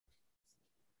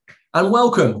And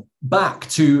welcome back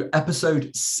to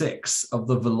episode 6 of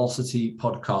the Velocity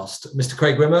podcast. Mr.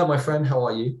 Craig Rimmer, my friend, how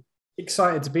are you?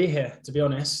 Excited to be here, to be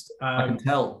honest. I can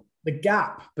tell. The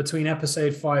gap between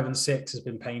episode 5 and 6 has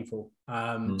been painful.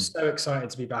 Mm. So excited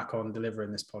to be back on delivering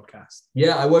this podcast.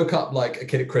 Yeah, I woke up like a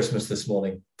kid at Christmas this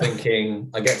morning thinking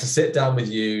I get to sit down with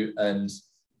you and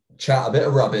chat a bit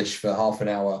of rubbish for half an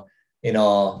hour in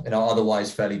our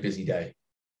otherwise fairly busy day.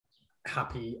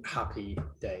 Happy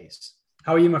days.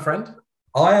 How are you, my friend?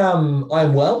 I am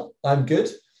well. I'm good.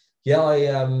 Yeah,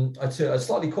 I took a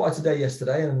slightly quieter day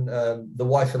yesterday, and the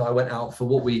wife and I went out for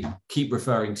what we keep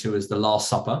referring to as the Last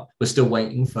Supper. We're still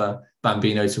waiting for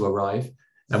Bambino to arrive,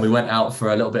 and we went out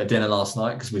for a little bit of dinner last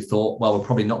night because we thought, well, we're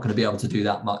probably not going to be able to do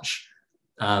that much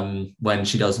when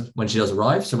she does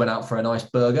arrive. So went out for a nice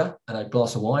burger and a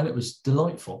glass of wine. It was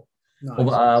delightful. Nice.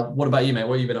 What about you, mate?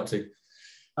 What have you been up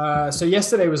to? So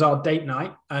yesterday was our date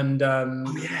night, and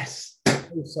oh yes.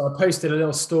 So I posted a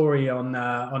little story on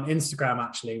Instagram,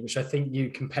 actually, which I think you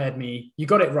compared me. You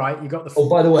got it right. You got the. Oh,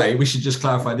 by the way, we should just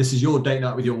clarify. This is your date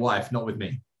night with your wife, not with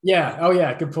me. Yeah. Oh,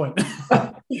 yeah. Good point.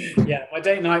 Yeah, my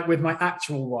date night with my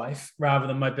actual wife rather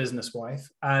than my business wife.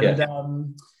 And yeah.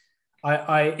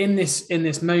 I in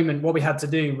this moment, what we had to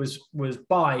do was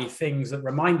buy things that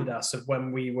reminded us of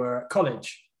when we were at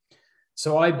college.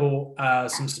 So I bought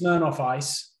some Smirnoff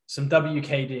Ice, some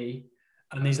WKD,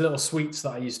 and these little sweets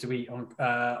that I used to eat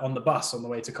on the bus on the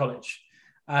way to college.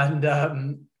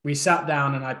 And we sat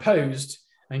down and I posed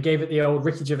and gave it the old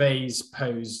Ricky Gervais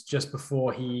pose just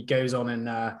before he goes on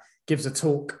and gives a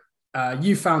talk.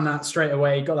 You found that straight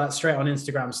away, got that straight on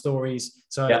Instagram stories.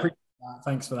 So I appreciate that.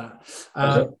 Thanks for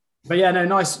that. But yeah, no,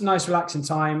 nice relaxing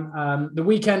time. The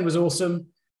weekend was awesome.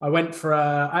 I went for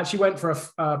about a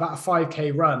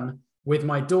 5K run with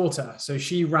my daughter. So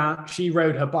she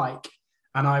rode her bike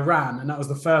and I ran. And that was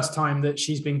the first time that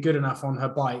she's been good enough on her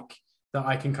bike that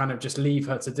I can kind of just leave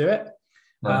her to do it.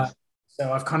 Nice.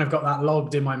 So I've kind of got that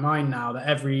logged in my mind now that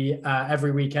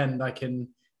every weekend I can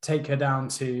take her down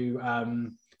to a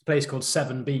place called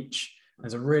Severn Beach.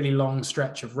 There's a really long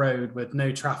stretch of road with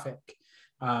no traffic.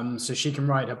 So she can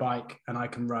ride her bike and I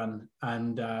can run,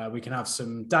 and we can have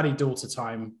some daddy-daughter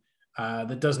time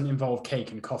that doesn't involve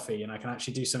cake and coffee, and I can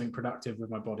actually do something productive with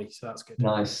my body. So that's good.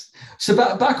 Nice. So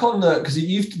back on because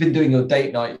you've been doing your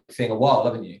date night thing a while,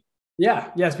 haven't you? Yeah.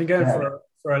 It's been going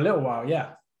for a little while.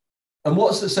 Yeah. And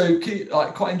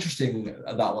quite interesting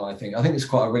that one. I think it's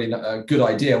quite a really good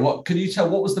idea. Could you tell?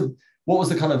 What was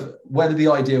the kind of, where did the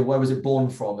idea? Where was it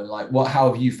born from? And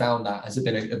how have you found that? Has it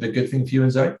been a good thing for you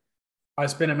and Zoe?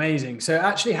 It's been amazing. So it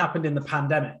actually happened in the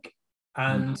pandemic,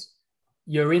 and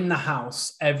you're in the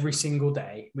house every single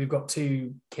day. We've got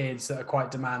 2 kids that are quite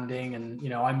demanding,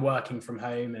 and I'm working from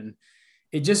home, and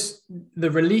the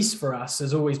release for us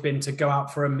has always been to go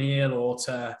out for a meal or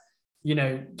to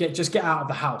get out of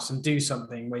the house and do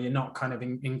something where you're not kind of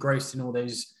engrossed in all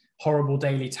those horrible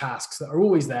daily tasks that are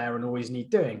always there and always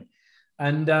need doing.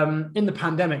 And in the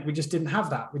pandemic, we just didn't have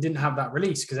that. We didn't have that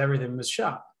release because everything was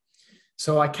shut.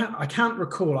 So I can't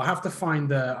recall. I have to find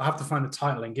the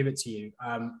title and give it to you.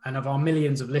 And of our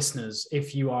millions of listeners,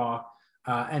 if you are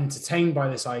entertained by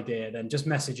this idea, then just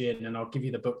message in and I'll give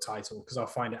you the book title because I'll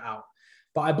find it out.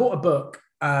 But I bought a book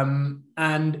and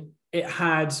it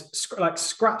had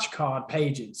scratch card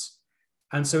pages.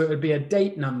 And so it would be a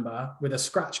date number with a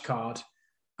scratch card.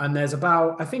 And there's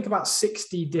about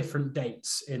 60 different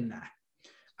dates in there.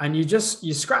 And you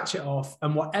scratch it off,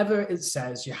 and whatever it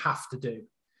says, you have to do.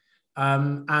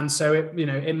 And so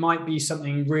it might be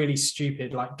something really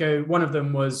stupid, like one of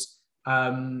them was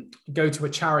go to a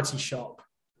charity shop,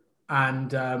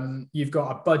 and you've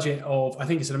got a budget of, I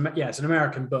think it's an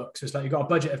American book. So it's like you've got a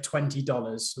budget of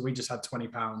 $20. So we just had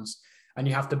 £20, and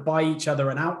you have to buy each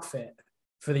other an outfit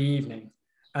for the evening.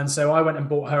 And so I went and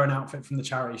bought her an outfit from the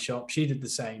charity shop. She did the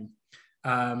same.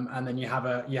 And then you have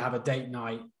a date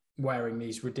night wearing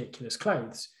these ridiculous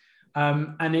clothes.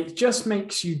 And it just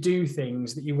makes you do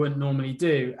things that you wouldn't normally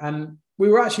do. And we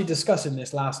were actually discussing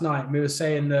this last night. And we were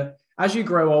saying that as you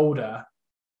grow older,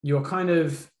 you're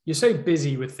so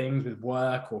busy with things, with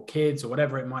work or kids or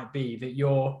whatever it might be, that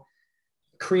your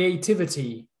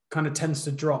creativity kind of tends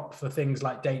to drop for things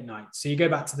like date nights. So you go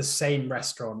back to the same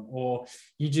restaurant, or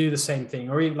you do the same thing,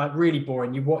 or even like really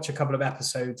boring, you watch a couple of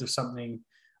episodes of something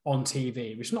on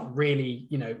TV, which is not really,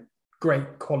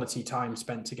 great quality time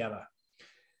spent together.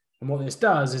 And what this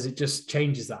does is it just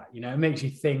changes that, it makes you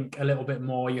think a little bit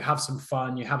more, you have some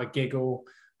fun, you have a giggle,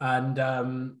 and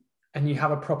you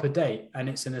have a proper date, and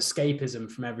it's an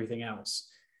escapism from everything else.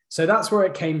 So that's where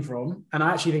it came from. And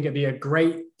I actually think it'd be a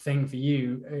great thing for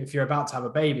you, if you're about to have a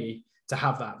baby, to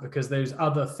have that, because those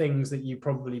other things that you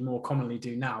probably more commonly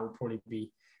do now will probably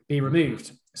be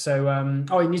removed. So, and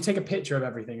you take a picture of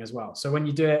everything as well. So when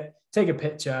you do it, take a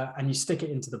picture and you stick it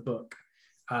into the book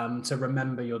to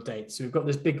remember your dates. So we've got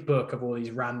this big book of all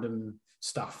these random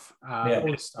stuff,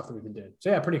 all this stuff that we've been doing. So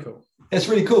yeah, pretty cool. It's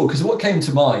really cool, because what came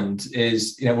to mind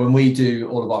is, when we do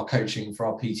all of our coaching for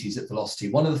our PTs at Velocity,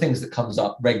 one of the things that comes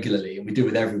up regularly, and we do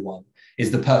with everyone,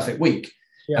 is the perfect week.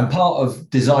 Yeah. And part of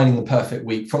designing the perfect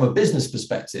week from a business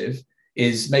perspective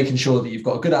is making sure that you've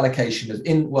got a good allocation of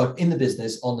work in the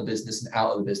business, on the business, and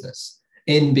out of the business.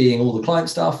 In being all the client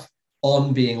stuff,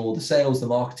 on being all the sales, the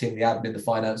marketing, the admin, the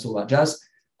finance, all that jazz.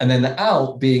 And then the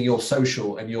out being your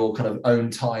social and your kind of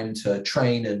own time to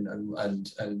train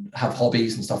and have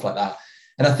hobbies and stuff like that.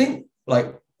 And I think,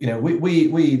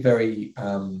 we very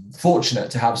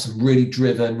fortunate to have some really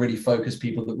driven, really focused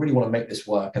people that really want to make this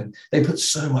work. And they put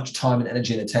so much time and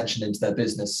energy and attention into their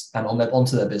business and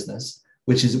onto their business,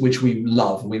 which we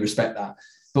love and we respect that.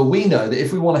 But we know that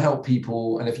if we want to help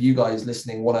people, and if you guys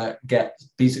listening want to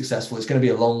be successful, it's going to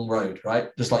be a long road, right?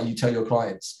 Just like you tell your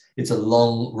clients, it's a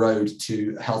long road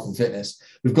to health and fitness.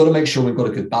 We've got to make sure we've got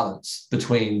a good balance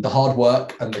between the hard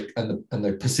work and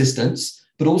the persistence,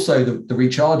 but also the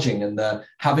recharging and the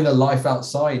having a life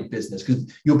outside business,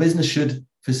 because your business should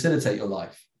facilitate your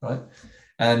life, right?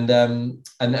 And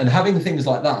having things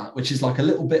like that, which is like a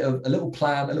little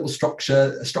plan, a little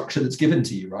structure, a structure that's given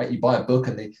to you, right? You buy a book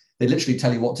and they literally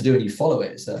tell you what to do and you follow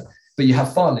it. So, but you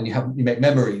have fun and you make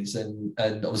memories, and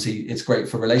obviously it's great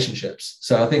for relationships.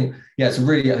 So I think it's a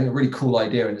really cool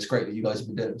idea, and it's great that you guys have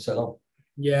been doing it for so long.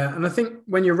 Yeah, and I think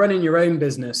when you're running your own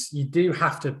business, you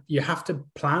have to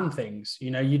plan things.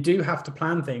 You do have to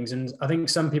plan things, and I think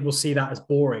some people see that as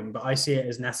boring, but I see it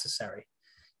as necessary.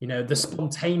 The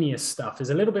spontaneous stuff is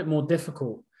a little bit more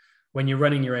difficult when you're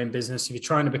running your own business, if you're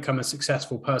trying to become a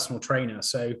successful personal trainer.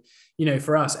 So,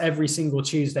 for us, every single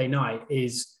Tuesday night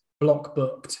is block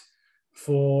booked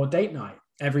for date night.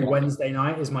 Every Wednesday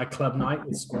night is my club night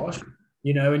with squash,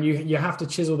 and you have to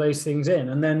chisel those things in.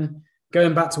 And then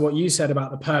going back to what you said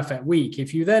about the perfect week,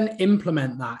 if you then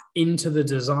implement that into the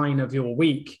design of your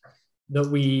week that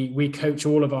we coach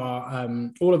all of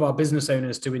our business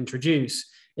owners to introduce,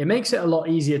 it makes it a lot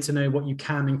easier to know what you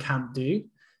can and can't do.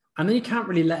 And then you can't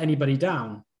really let anybody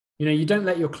down. You don't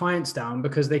let your clients down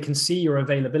because they can see your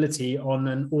availability on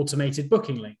an automated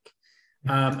booking link.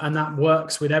 And that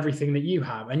works with everything that you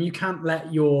have. And you can't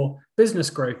let your business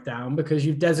growth down because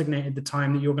you've designated the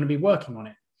time that you're going to be working on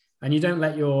it. And you don't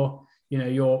let your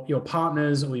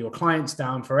partners or your clients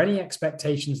down for any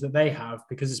expectations that they have,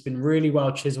 because it's been really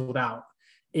well chiseled out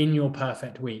in your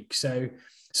perfect week. So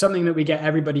something that we get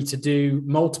everybody to do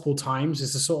multiple times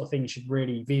is the sort of thing you should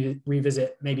really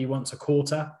revisit maybe once a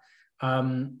quarter.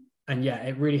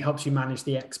 It really helps you manage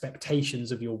the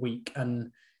expectations of your week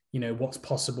and, what's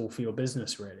possible for your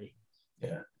business, really.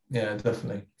 Yeah,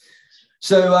 definitely.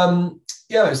 So,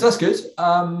 so that's good.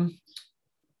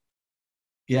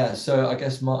 So I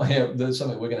guess there's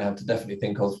something we're going to have to definitely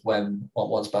think of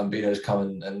once Bambino's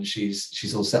come and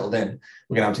she's all settled in.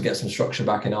 We're going to have to get some structure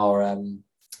back in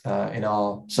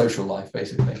our social life,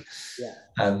 basically.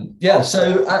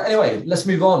 So anyway, let's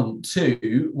move on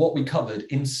to what we covered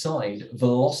inside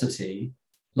Velocity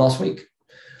last week.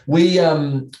 So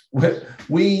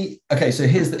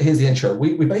here's the intro.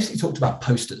 We basically talked about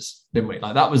posters, didn't we?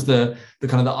 Like that was the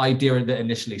kind of the idea that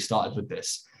initially started with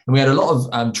this. And we had a lot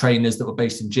of trainers that were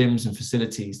based in gyms and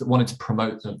facilities that wanted to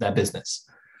promote their business.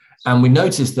 And we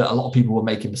noticed that a lot of people were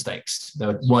making mistakes.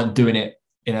 They weren't doing it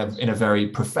in a very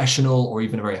professional or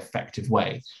even a very effective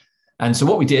way. And so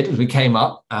what we did was we came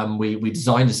up and we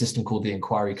designed a system called the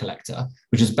Inquiry Collector,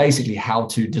 which is basically how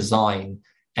to design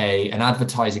an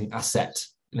advertising asset,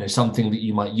 something that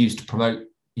you might use to promote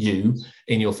you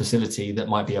in your facility. That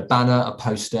might be a banner, a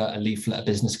poster, a leaflet, a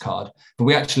business card. But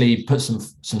we actually put some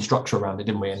structure around it,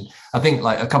 didn't we? And I think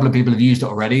like a couple of people have used it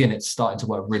already, and it's starting to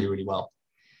work really, really well.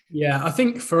 Yeah, I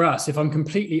think for us, if I'm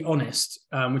completely honest,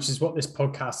 which is what this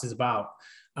podcast is about,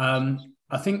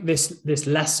 I think this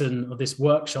lesson or this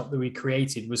workshop that we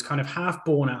created was kind of half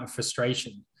born out of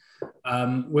frustration,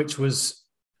 which was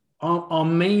our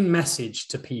main message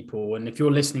to people. And if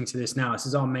you're listening to this now, this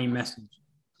is our main message.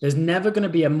 There's never going to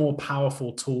be a more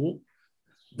powerful tool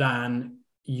than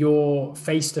your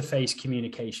face-to-face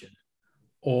communication.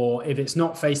 Or if it's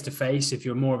not face-to-face, if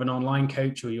you're more of an online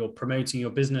coach or you're promoting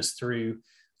your business through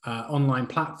online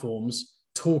platforms,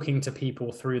 talking to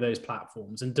people through those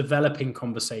platforms and developing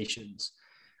conversations.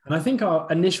 And I think our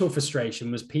initial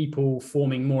frustration was people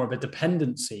forming more of a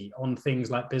dependency on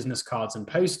things like business cards and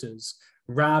posters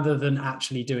rather than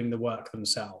actually doing the work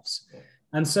themselves.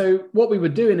 And so what we were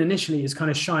doing initially is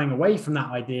kind of shying away from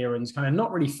that idea and kind of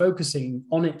not really focusing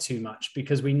on it too much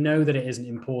because we know that it isn't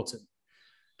important.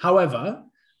 However,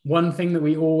 one thing that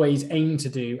we always aim to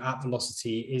do at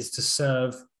Velocity is to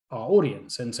serve our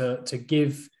audience and to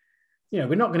give,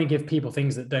 we're not going to give people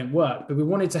things that don't work, but we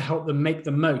wanted to help them make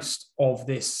the most of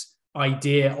this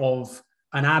idea of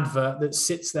an advert that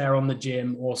sits there on the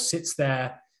gym or sits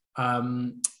there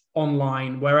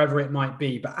online, wherever it might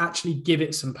be, but actually give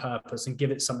it some purpose and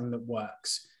give it something that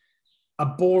works. A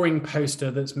boring poster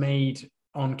that's made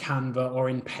on Canva or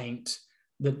in Paint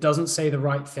that doesn't say the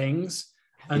right things.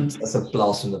 And that's a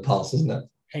blast from the past, isn't it?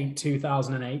 Paint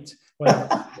 2008.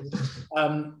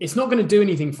 It's not going to do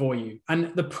anything for you.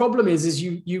 And the problem is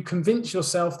you convince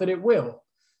yourself that it will.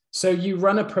 So you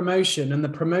run a promotion and the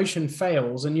promotion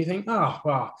fails and you think,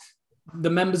 the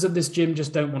members of this gym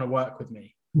just don't want to work with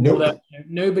me. Nope.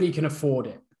 Nobody can afford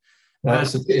it. No,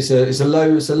 it's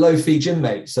a low fee gym,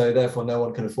 mate. So therefore, no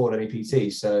one can afford any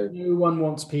PT. So no one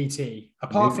wants PT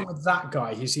apart from that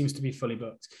guy who seems to be fully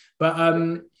booked.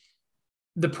 But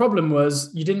the problem was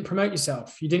you didn't promote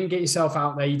yourself. You didn't get yourself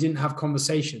out there. You didn't have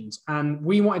conversations. And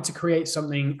we wanted to create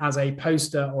something as a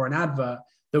poster or an advert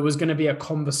that was going to be a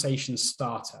conversation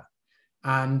starter.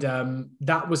 And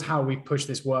that was how we pushed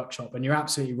this workshop. And you're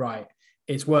absolutely right.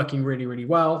 It's working really, really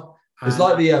well. It's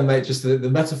like mate, just the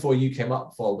metaphor you came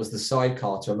up for was the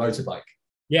sidecar to a motorbike.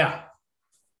 Yeah.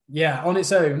 Yeah. On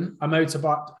its own,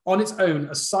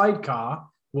 a sidecar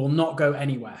will not go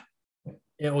anywhere.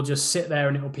 It will just sit there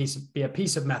and it will be a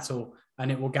piece of metal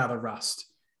and it will gather rust.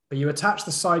 But you attach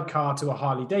the sidecar to a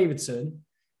Harley Davidson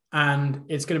and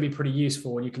it's going to be pretty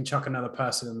useful and you can chuck another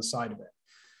person on the side of it.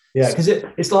 Yeah, because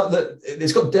it's like that.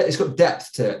 It's got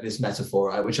depth to this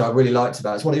metaphor, which I really liked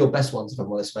about. It's one of your best ones, if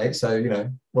I'm honest, mate. So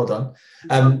well done.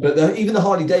 But even the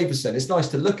Harley Davidson, it's nice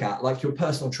to look at. Like your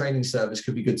personal training service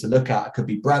could be good to look at. It could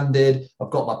be branded. I've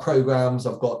got my programs.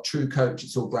 I've got True Coach.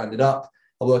 It's all branded up.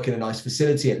 I work in a nice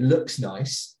facility. It looks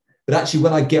nice. But actually,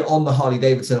 when I get on the Harley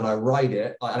Davidson and I ride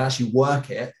it and actually work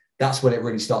it, that's when it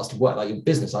really starts to work. Like your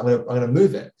business, I'm gonna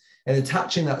move it. And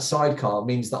attaching that sidecar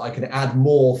means that I can add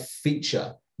more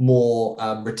feature, more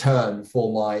return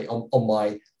for on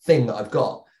my thing that I've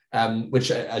got,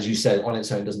 which, as you said, on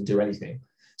its own doesn't do anything.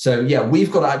 So yeah,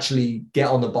 we've got to actually get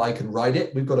on the bike and ride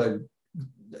it. We've got to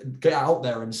get out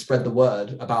there and spread the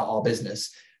word about our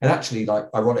business. And actually, like,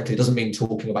 ironically, it doesn't mean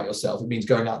talking about yourself. It means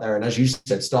going out there and, as you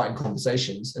said, starting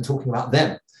conversations and talking about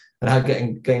them and how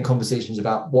getting conversations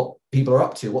about what people are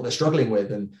up to, what they're struggling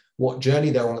with, and what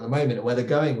journey they're on at the moment, and where they're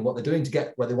going, and what they're doing to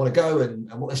get where they want to go,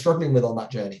 and what they're struggling with on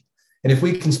that journey. And if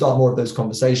we can start more of those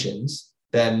conversations,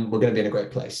 then we're going to be in a great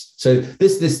place. So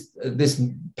this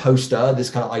poster,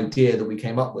 this kind of idea that we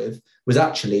came up with was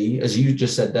actually, as you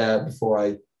just said there before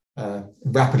I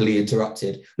rapidly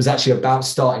interrupted, was actually about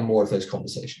starting more of those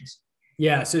conversations.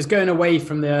 Yeah, so it's going away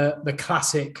from the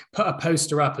classic put a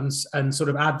poster up and sort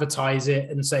of advertise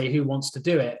it and say who wants to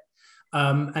do it.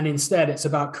 And instead, it's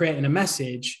about creating a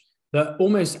message that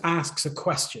almost asks a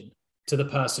question to the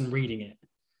person reading it.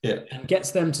 Yeah. And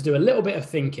gets them to do a little bit of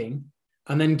thinking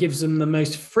and then gives them the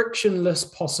most frictionless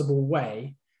possible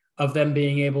way of them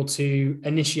being able to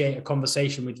initiate a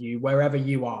conversation with you wherever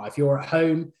you are. If you're at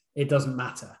home, it doesn't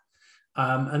matter.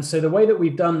 And so the way that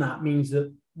we've done that means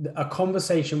that a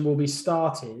conversation will be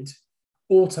started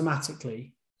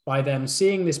automatically by them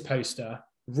seeing this poster,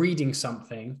 reading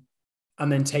something,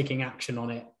 and then taking action on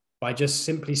it by just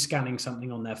simply scanning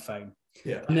something on their phone.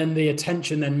 Yeah. And then the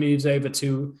attention then moves over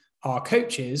to our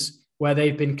coaches, where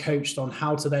they've been coached on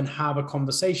how to then have a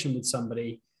conversation with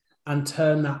somebody and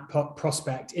turn that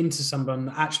prospect into someone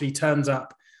that actually turns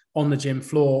up on the gym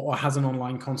floor or has an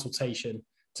online consultation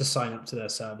to sign up to their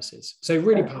services. So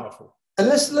really powerful. And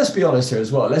let's be honest here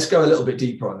as well. Let's go a little bit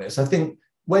deeper on this. I think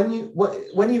when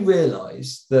you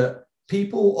realize that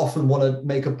people often want to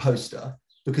make a poster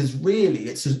because really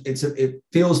it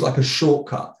feels like a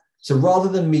shortcut. So rather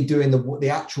than me doing the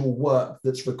actual work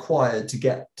that's required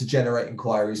to generate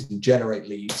inquiries and generate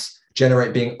leads,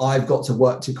 I've got to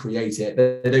work to create it.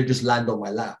 They don't just land on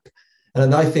my lap. And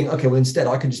then I think, okay, well, instead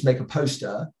I can just make a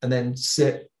poster and then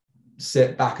sit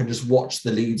back and just watch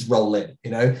the leads roll in.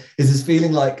 Is this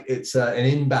feeling like it's an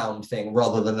inbound thing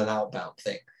rather than an outbound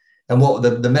thing? And what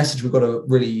the message we've got to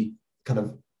really kind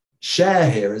of share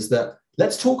here is that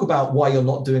let's talk about why you're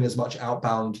not doing as much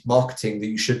outbound marketing that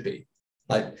you should be.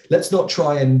 Like, let's not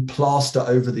try and plaster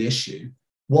over the issue.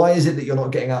 Why is it that you're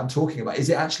not getting out and talking about it? Is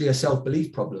it actually a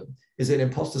self-belief problem? Is it an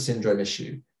imposter syndrome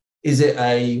issue? Is it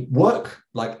a work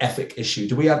ethic issue?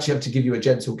 Do we actually have to give you a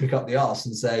gentle kick up the arse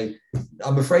and say,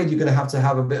 I'm afraid you're going to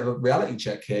have a bit of a reality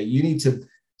check here. You need to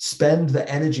spend the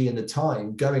energy and the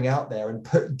time going out there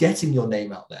and getting your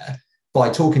name out there by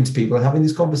talking to people and having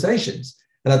these conversations.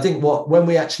 And I think when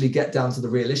we actually get down to the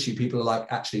real issue, people are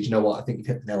like, actually, do you know what? I think you've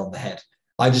hit the nail on the head.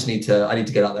 I need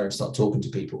to get out there and start talking to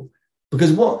people.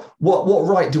 Because what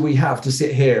right do we have to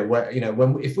sit here where,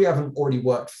 if we haven't already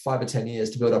worked 5 or 10 years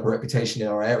to build up a reputation in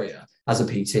our area as a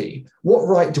PT, what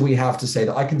right do we have to say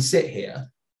that I can sit here,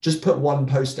 just put one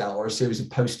post out or a series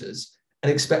of posters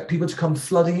and expect people to come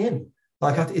flooding in?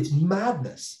 Like, it's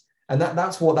madness. And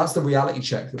that's the reality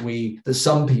check that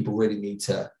some people really need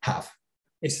to have.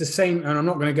 It's the same, and I'm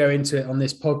not going to go into it on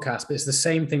this podcast, but it's the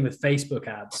same thing with Facebook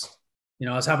ads.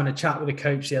 I was having a chat with a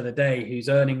coach the other day who's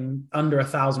earning under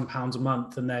 £1,000 a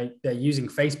month, and they're using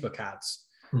Facebook ads.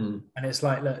 And it's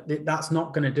like, look, that's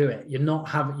not going to do it. You're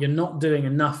not doing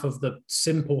enough of the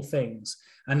simple things,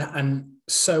 and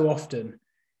so often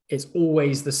it's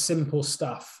always the simple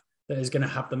stuff that is going to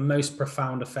have the most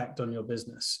profound effect on your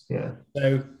business. Yeah.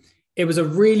 So it was a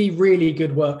really, really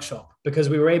good workshop because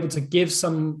we were able to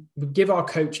give our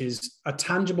coaches a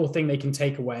tangible thing they can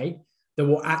take away that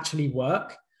will actually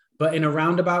work. But in a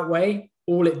roundabout way,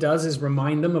 all it does is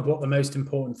remind them of what the most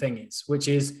important thing is, which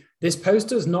is this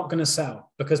poster is not going to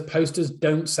sell because posters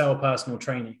don't sell personal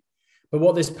training. But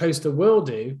what this poster will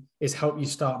do is help you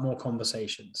start more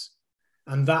conversations.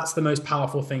 And that's the most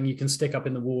powerful thing you can stick up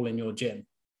in the wall in your gym.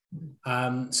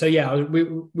 So yeah,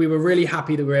 we were really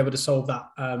happy that we were able to solve that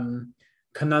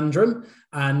conundrum.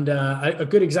 And a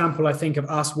good example, I think, of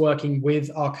us working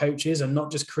with our coaches and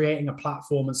not just creating a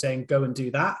platform and saying, go and do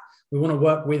that. We want to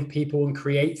work with people and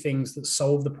create things that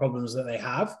solve the problems that they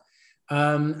have.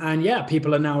 And yeah,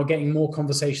 people are now getting more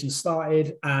conversations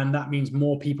started. And that means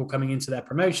more people coming into their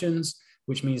promotions,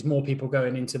 which means more people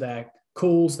going into their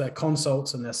calls, their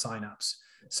consults, and their signups.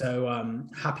 So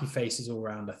happy faces all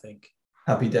around, I think.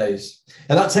 Happy days.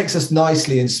 And that takes us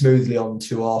nicely and smoothly on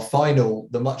to our final,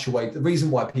 the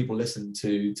reason why people listen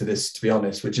to this, to be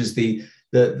honest, which is the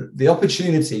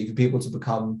opportunity for people to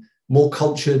become more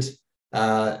cultured,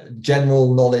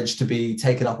 general knowledge to be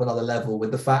taken up another level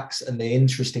with the facts and the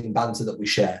interesting banter that we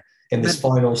share in this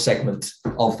final segment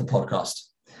of the podcast.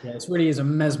 Yeah, it really is a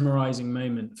mesmerizing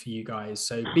moment for you guys.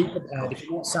 So be prepared. If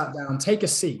you're not sat down, take a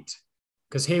seat,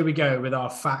 because here we go with our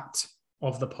fact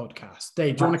of the podcast.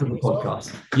 Dave, do you want to kick this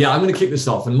off? Yeah, I'm going to kick this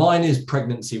off. And mine is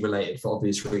pregnancy related for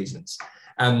obvious reasons.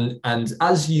 And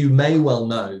as you may well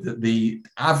know, that the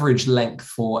average length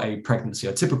for a pregnancy,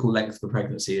 or typical length for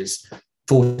pregnancy, is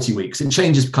 40 weeks. It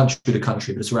changes country to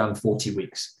country, but it's around 40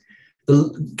 weeks.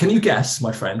 Can you guess,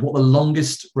 my friend, what the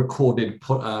longest recorded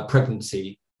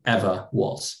pregnancy ever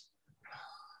was?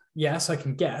 Yes, I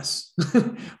can guess.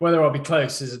 Whether I'll be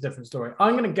close is a different story.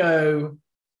 I'm going to go...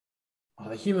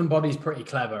 the human body's pretty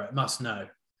clever. It must know.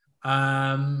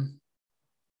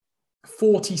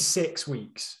 46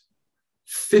 weeks.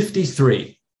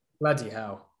 53. Bloody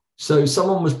hell. So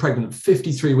someone was pregnant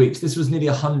 53 weeks. This was nearly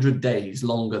 100 days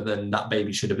longer than that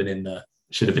baby should have been in there,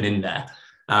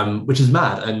 which is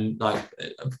mad. And like,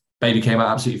 baby came out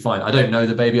absolutely fine. I don't know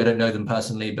the baby. I don't know them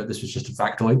personally, but this was just a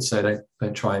factoid. So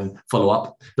don't try and follow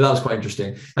up. But that was quite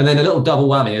interesting. And then a little double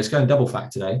whammy. It's going double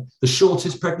fact today. The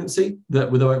shortest pregnancy where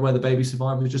the baby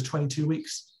survived was just 22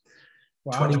 weeks.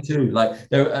 Wow. 22. Like,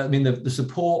 the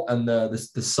support and the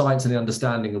science and the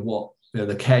understanding of what,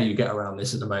 the care you get around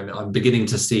this at the moment, I'm beginning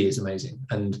to see is amazing.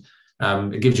 And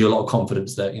it gives you a lot of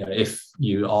confidence that, if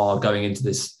you are going into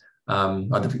this,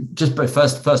 just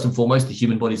first and foremost, the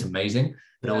human body is amazing.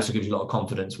 It also gives you a lot of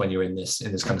confidence when you're in this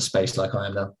kind of space like I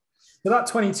am now. So that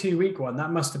 22-week one, that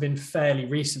must have been fairly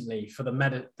recently for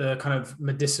the kind of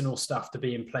medicinal stuff to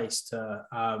be in place to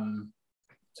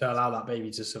allow that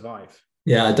baby to survive.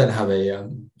 Yeah, I don't have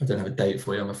a date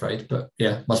for you, I'm afraid, but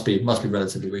yeah, must be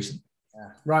relatively recent.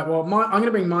 Yeah. Right. Well, I'm going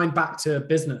to bring mine back to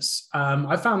business.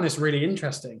 I found this really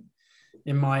interesting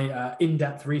in my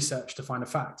in-depth research to find a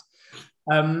fact.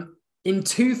 In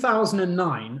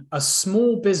 2009, a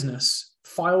small business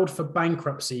filed for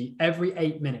bankruptcy every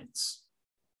 8 minutes.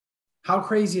 How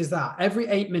crazy is that? Every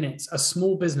 8 minutes, a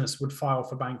small business would file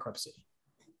for bankruptcy.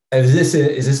 And is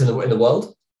this in the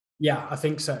world? Yeah, I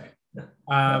think so.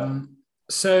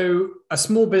 So a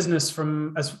small business,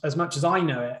 from as much as I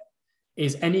know it,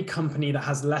 is any company that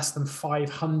has less than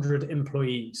 500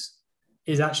 employees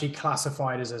is actually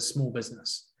classified as a small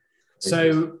business.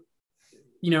 So,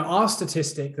 our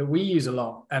statistic that we use a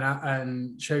lot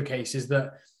and showcase is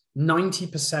that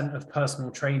 90% of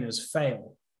personal trainers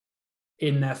fail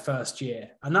in their first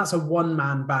year. And that's a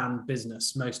one-man band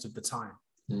business most of the time.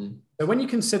 So when you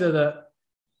consider that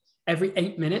every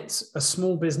 8 minutes, a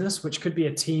small business, which could be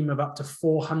a team of up to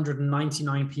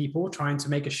 499 people trying to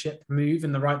make a ship move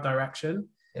in the right direction,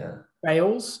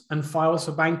 fails and files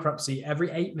for bankruptcy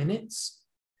every 8 minutes,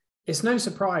 it's no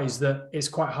surprise that it's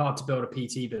quite hard to build a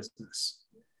PT business.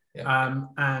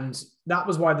 And that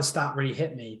was why the stat really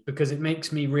hit me, because it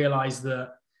makes me realize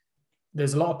that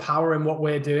there's a lot of power in what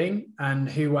we're doing and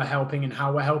who we're helping and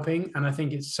how we're helping. And I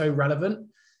think it's so relevant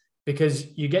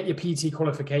because you get your PT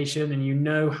qualification and you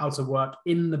know how to work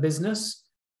in the business,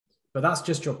 but that's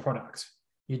just your product.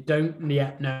 You don't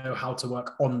yet know how to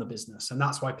work on the business. And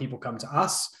that's why people come to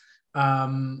us.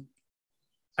 And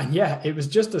yeah, it was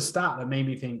just a stat that made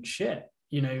me think, shit,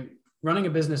 running a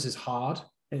business is hard.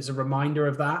 It's a reminder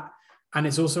of that. And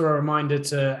it's also a reminder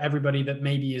to everybody that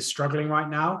maybe is struggling right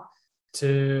now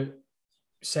to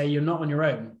say you're not on your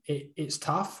own. It's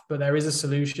tough, but there is a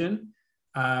solution.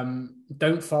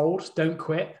 Don't fold, don't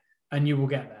quit, and you will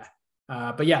get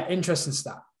there. But yeah, interesting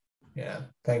stat. Yeah,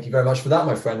 thank you very much for that,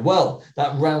 my friend. Well,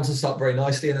 that rounds us up very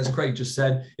nicely. And as Craig just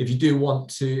said, if you do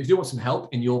want some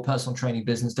help in your personal training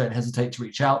business, don't hesitate to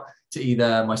reach out to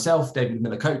either myself, David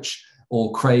Miller Coach,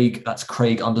 or Craig. That's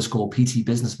Craig_PT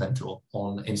Business Mentor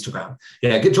on Instagram.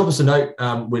 Yeah, drop us a note.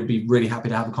 We'd be really happy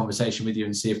to have a conversation with you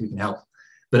and see if we can help.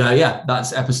 But yeah,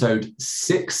 that's episode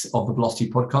 6 of the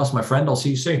Velocity Podcast, my friend. I'll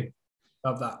see you soon.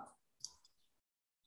 Love that.